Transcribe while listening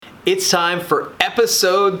It's time for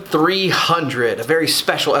episode 300, a very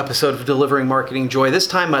special episode of Delivering Marketing Joy. This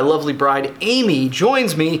time, my lovely bride, Amy,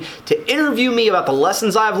 joins me to interview me about the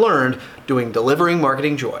lessons I've learned doing Delivering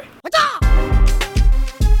Marketing Joy.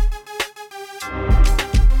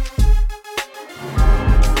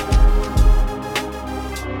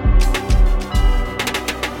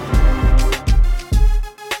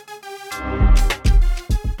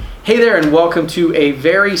 Hey there, and welcome to a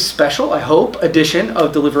very special, I hope, edition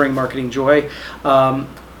of Delivering Marketing Joy.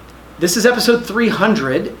 This is episode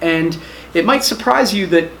 300, and it might surprise you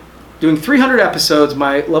that doing 300 episodes,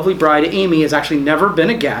 my lovely bride, Amy, has actually never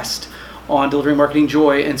been a guest on Delivering Marketing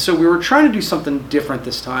Joy, and so we were trying to do something different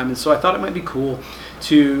this time, and so I thought it might be cool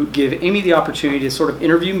to give Amy the opportunity to sort of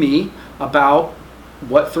interview me about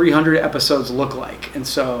what 300 episodes look like. And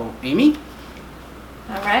so, Amy?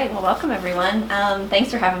 All right. Well, welcome everyone.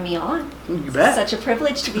 Thanks for having me on. You bet. It's such a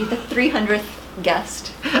privilege to be the 300th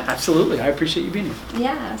guest. Absolutely. I appreciate you being here.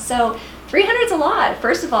 Yeah. So 300 is a lot.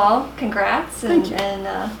 First of all, congrats Thank you.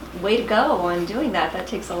 and way to go on doing that. That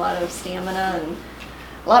takes a lot of stamina and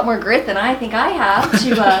a lot more grit than I think I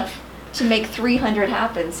have to make 300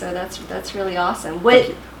 happen. So that's really awesome.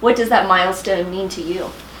 What does that milestone mean to you?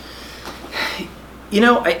 You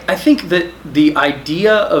know, I think that the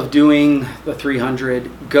idea of doing the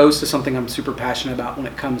 300 goes to something I'm super passionate about when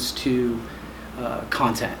it comes to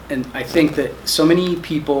content. And I think that so many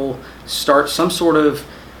people start some sort of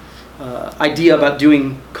idea about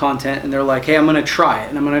doing content and they're like, hey, I'm going to try it.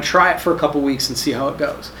 And I'm going to try it for a couple weeks and see how it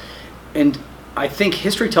goes. And I think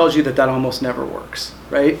history tells you that that almost never works,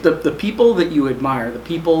 right? The people that you admire, the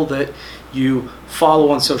people that you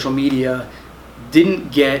follow on social media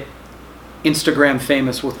didn't get Instagram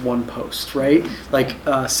famous with one post, right? Like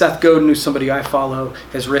Seth Godin, who's somebody I follow,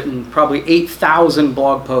 has written probably 8,000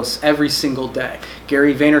 blog posts every single day.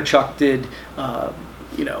 Gary Vaynerchuk did,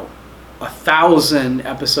 1,000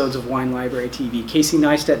 episodes of Wine Library TV. Casey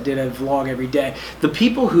Neistat did a vlog every day. The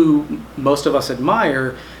people who most of us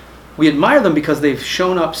admire, we admire them because they've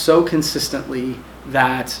shown up so consistently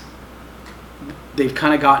that they've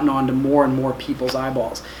kind of gotten onto more and more people's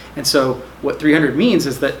eyeballs. And so what 300 means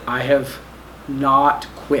is that I have not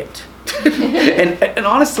quit. and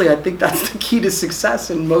honestly, I think that's the key to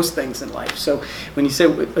success in most things in life. So when you say,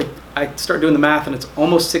 like, I start doing the math and it's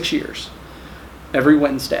almost 6 years every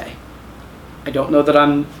Wednesday. I don't know that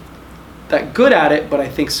I'm that good at it, but I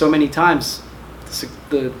think so many times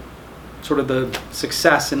the sort of the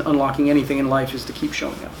success in unlocking anything in life is to keep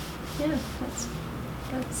showing up. Yeah,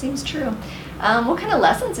 that seems true. What kind of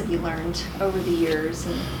lessons have you learned over the years?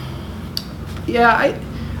 Yeah,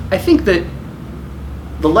 I think that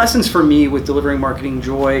the lessons for me with Delivering Marketing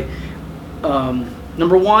Joy,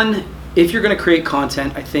 number one, if you're going to create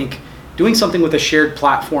content, I think doing something with a shared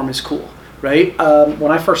platform is cool, right?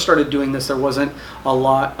 When I first started doing this, there wasn't a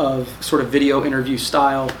lot of sort of video interview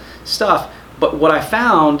style stuff. But what I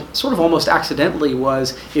found sort of almost accidentally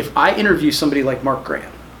was if I interview somebody like Mark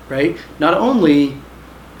Graham, right? Not only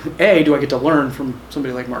do I get to learn from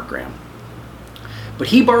somebody like Mark Graham, but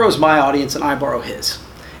he borrows my audience and I borrow his.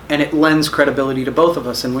 And it lends credibility to both of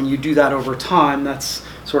us. And when you do that over time, that's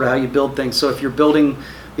sort of how you build things. So if you're building,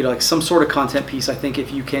 like some sort of content piece, I think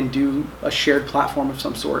if you can do a shared platform of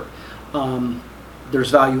some sort,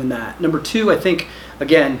 there's value in that. Number two, I think,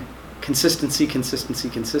 again, consistency.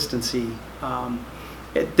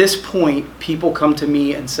 At this point, people come to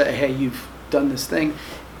me and say, hey, you've done this thing.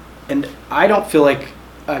 And I don't feel like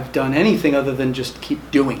I've done anything other than just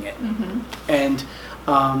keep doing it. Mm-hmm. And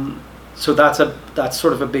so that's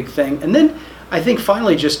sort of a big thing. And then I think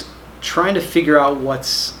finally just trying to figure out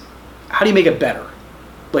how do you make it better?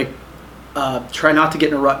 Like try not to get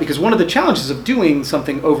in a rut, because one of the challenges of doing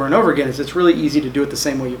something over and over again is it's really easy to do it the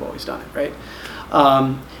same way you've always done it, right?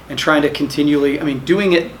 And trying to continually,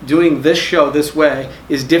 doing this show this way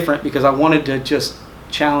is different because I wanted to just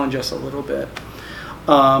challenge us a little bit.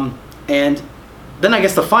 And then I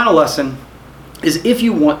guess the final lesson is if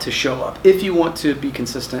you want to show up, if you want to be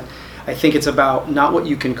consistent, I think it's about not what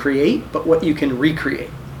you can create, but what you can recreate.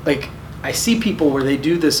 Like I see people where they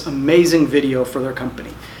do this amazing video for their company,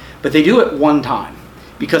 but they do it one time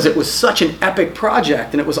because it was such an epic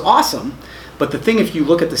project and it was awesome. But the thing, if you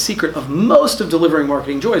look at the secret of most of Delivering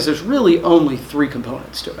Marketing Joy, is there's really only 3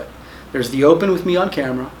 components to it. There's the open with me on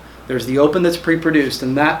camera, there's the open that's pre-produced,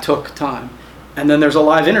 and that took time. And then there's a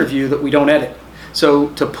live interview that we don't edit. So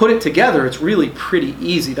to put it together, it's really pretty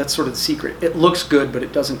easy. That's sort of the secret. It looks good, but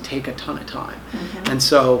it doesn't take a ton of time. Mm-hmm. And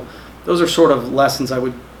so those are sort of lessons I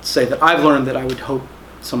would say that I've learned that I would hope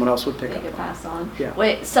someone else would pick up on. Pass on. Yeah.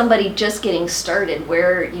 Wait, somebody just getting started,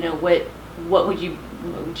 where, what would you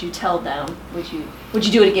would you tell them? Would you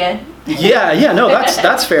do it again? Yeah, no,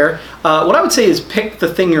 that's fair. What I would say is pick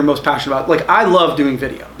the thing you're most passionate about. Like, I love doing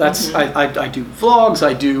video. That's I do vlogs.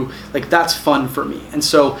 I do, like, that's fun for me. And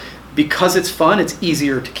so because it's fun, it's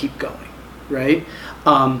easier to keep going, right?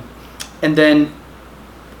 And then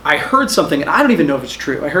I heard something, and I don't even know if it's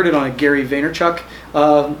true. I heard it on a Gary Vaynerchuk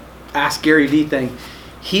Ask Gary V thing.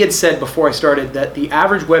 He had said before I started that the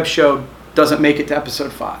average web show doesn't make it to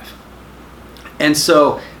episode 5. And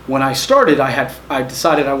so when I started, I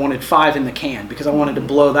decided I wanted 5 in the can because I wanted to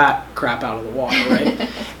blow that crap out of the water, right?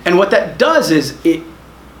 And what that does is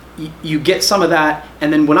you get some of that,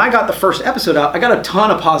 and then when I got the first episode out, I got a ton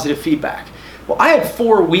of positive feedback. Well, I had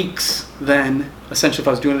 4 weeks then, essentially if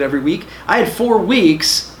I was doing it every week, I had 4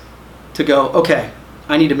 weeks to go, okay,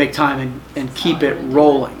 I need to make time and keep it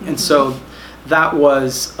rolling. And so that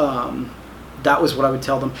was what I would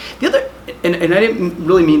tell them. The other, and I didn't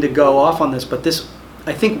really mean to go off on this, but this,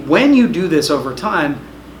 I think when you do this over time,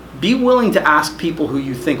 be willing to ask people who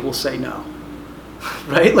you think will say no,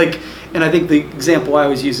 right? Like, and I think the example I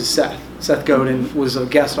always use is Seth. Seth Godin was a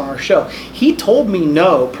guest on our show. He told me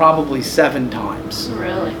no probably 7 times.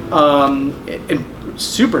 Really? And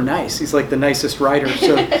super nice. He's like the nicest writer.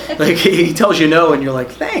 So like he tells you no and you're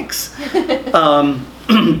like, thanks.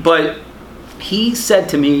 But he said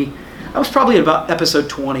to me, I was probably at about episode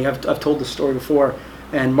 20. I've told this story before.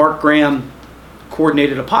 And Mark Graham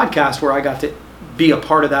coordinated a podcast where I got to be a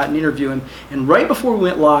part of that and interview him. And right before we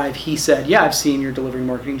went live, he said, yeah, I've seen your Delivering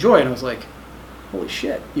Marketing Joy. And I was like, holy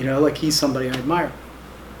shit, like he's somebody I admire.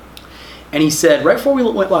 And he said, right before we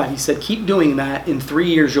went live, he said, keep doing that. In 3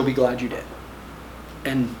 years, you'll be glad you did.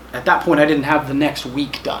 And at that point, I didn't have the next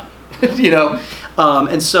week done,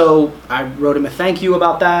 and so I wrote him a thank you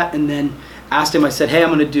about that, and then asked him, I said, hey,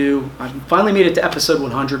 I finally made it to episode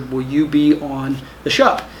 100. Will you be on the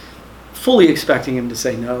show? Fully expecting him to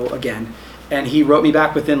say no again. And he wrote me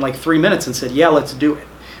back within like 3 minutes and said, yeah, let's do it.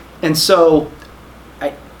 And so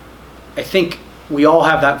I think we all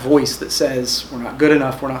have that voice that says, we're not good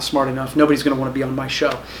enough, we're not smart enough, nobody's going to want to be on my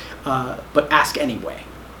show. But ask anyway.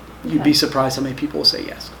 You'd be surprised how many people will say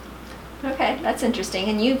yes. Okay, that's interesting.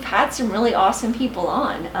 And you've had some really awesome people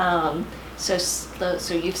on.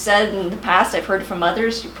 So you've said in the past, I've heard from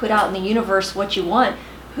others, you put out in the universe what you want.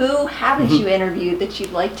 Who haven't you interviewed that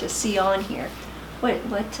you'd like to see on here?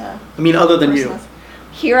 What? I mean, other than you.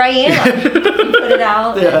 Here I am. You put it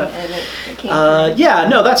out, and it came through. Yeah,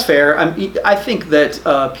 no, that's fair. I think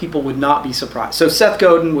that people would not be surprised. So Seth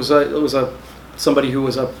Godin was somebody who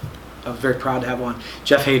was I was very proud to have on.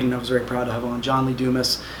 Jeff Hayden, I was very proud to have on. John Lee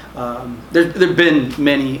Dumas. There've been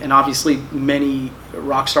many, and obviously many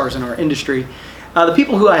rock stars in our industry. The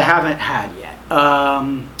people who I haven't had yet.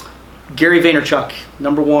 Gary Vaynerchuk,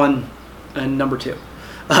 number 1 and number 2.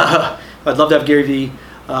 I'd love to have Gary V.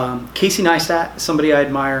 Casey Neistat, somebody I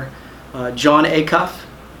admire. John Acuff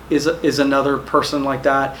is another person like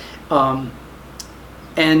that.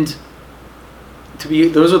 And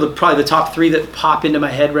those are probably the top 3 that pop into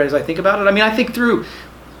my head right as I think about it. I mean, I think through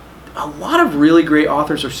a lot of really great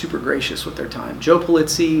authors are super gracious with their time. Joe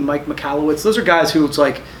Polizzi, Mike Michalowicz, those are guys who it's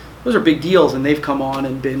like, those are big deals, and they've come on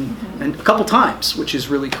and been and a couple times, which is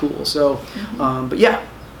really cool. So, but yeah,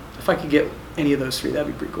 if I could get any of those 3, that'd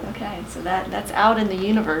be pretty cool. Okay, so that's out in the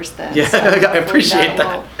universe then. Yeah, so I appreciate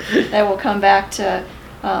that. That will come back to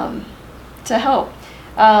help.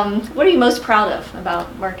 What are you most proud of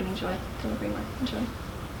about Marketing Joy, Delivering Marketing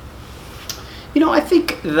Joy? I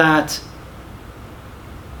think that,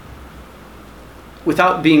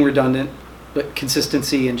 without being redundant, but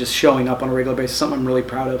consistency and just showing up on a regular basis, something I'm really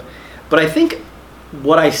proud of. But I think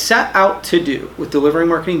what I set out to do with Delivering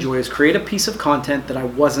Marketing Joy is create a piece of content that I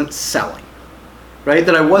wasn't selling, right?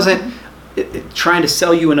 That I wasn't trying to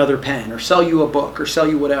sell you another pen or sell you a book or sell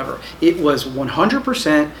you whatever. It was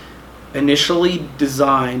 100% initially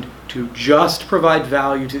designed to just provide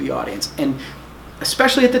value to the audience. And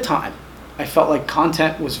especially at the time, I felt like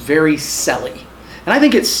content was very selly. And I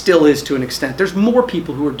think it still is to an extent. There's more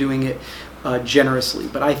people who are doing it generously.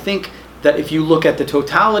 But I think that if you look at the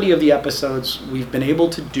totality of the episodes, we've been able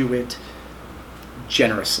to do it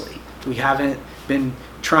generously. We haven't been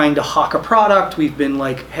trying to hawk a product. We've been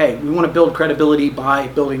like, hey, we want to build credibility by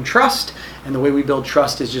building trust. And the way we build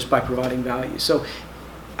trust is just by providing value. So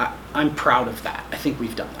I'm proud of that. I think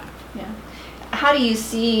we've done that. Yeah. How do you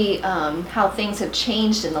see how things have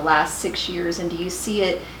changed in the last 6 years? And do you see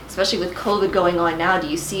it, especially with COVID going on now, do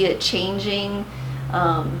you see it changing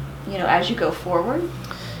as you go forward?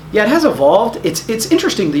 Yeah, it has evolved. It's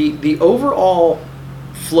interesting. The overall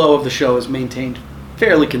flow of the show is maintained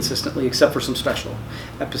fairly consistently, except for some special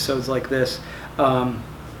episodes like this.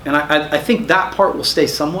 And I think that part will stay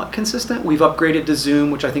somewhat consistent. We've upgraded to Zoom,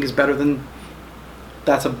 which I think is better than,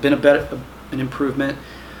 been an improvement.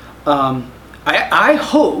 I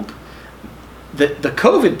hope that the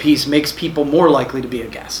COVID piece makes people more likely to be a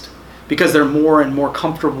guest because they're more and more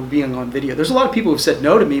comfortable being on video. There's a lot of people who've said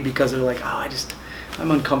no to me because they're like, oh,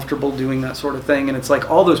 I'm uncomfortable doing that sort of thing. And it's like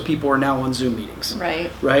all those people are now on Zoom meetings.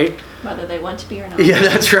 Right. Right? Whether they want to be or not. Yeah,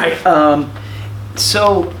 that's right.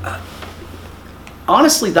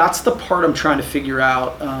 Honestly, that's the part I'm trying to figure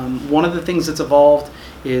out. One of the things that's evolved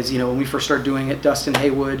is, when we first started doing it, Dustin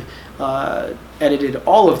Haywood edited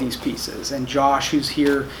all of these pieces, and Josh, who's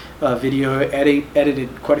here,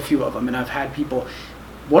 edited quite a few of them, and I've had people.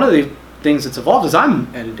 One of the things that's evolved is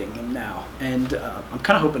I'm editing them now, and I'm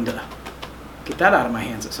kind of hoping to get that out of my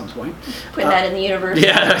hands at some point. Put that in the universe.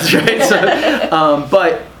 Yeah, that's right. So,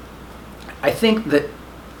 but I think that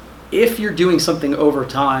if you're doing something over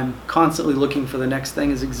time, constantly looking for the next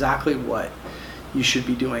thing is exactly what you should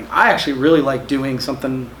be doing. I actually really like doing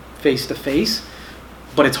something face to face,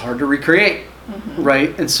 but it's hard to recreate,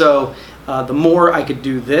 right? And so the more I could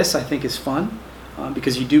do this, I think is fun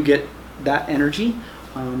because you do get that energy.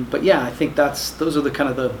 But yeah, I think those are the kind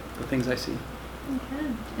of the things I see. Okay.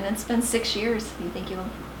 And it's been 6 years. You think you'll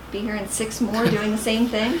be here in 6 more doing the same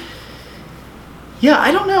thing? Yeah,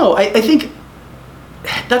 I don't know. I think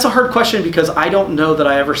that's a hard question because I don't know that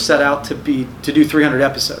I ever set out to do 300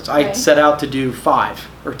 episodes. I set out to do 5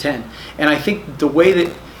 or 10. And I think the way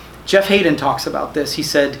that Jeff Hayden talks about this, he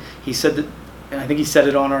said that, and I think he said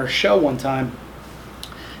it on our show one time,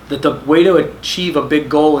 that the way to achieve a big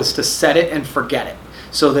goal is to set it and forget it.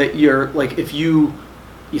 So that you're like, if you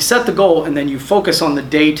set the goal and then you focus on the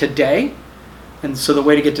day to day, and so the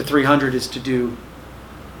way to get to 300 is to do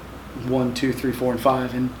 1, 2, 3, 4, and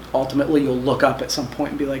 5, and ultimately you'll look up at some point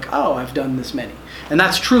and be like, oh, I've done this many. And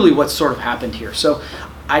that's truly what's sort of happened here. So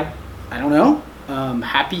I don't know.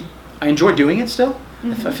 Happy. I enjoy doing it still.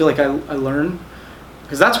 I feel like I learn,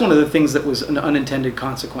 because that's one of the things that was an unintended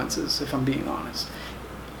consequences, if I'm being honest.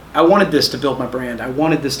 I wanted this to build my brand. I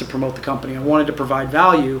wanted this to promote the company. I wanted to provide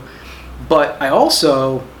value, but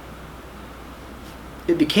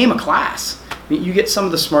it became a class. I mean, you get some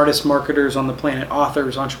of the smartest marketers on the planet,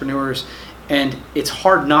 authors, entrepreneurs, and it's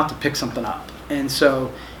hard not to pick something up. And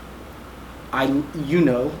so I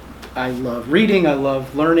love reading, I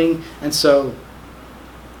love learning, and so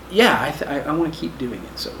yeah, I want to keep doing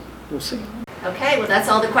it. So we'll see. Okay, well that's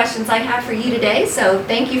all the questions I have for you today. So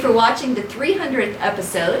thank you for watching the 300th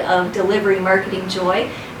episode of Delivery Marketing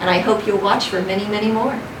Joy, and I hope you'll watch for many, many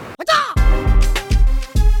more.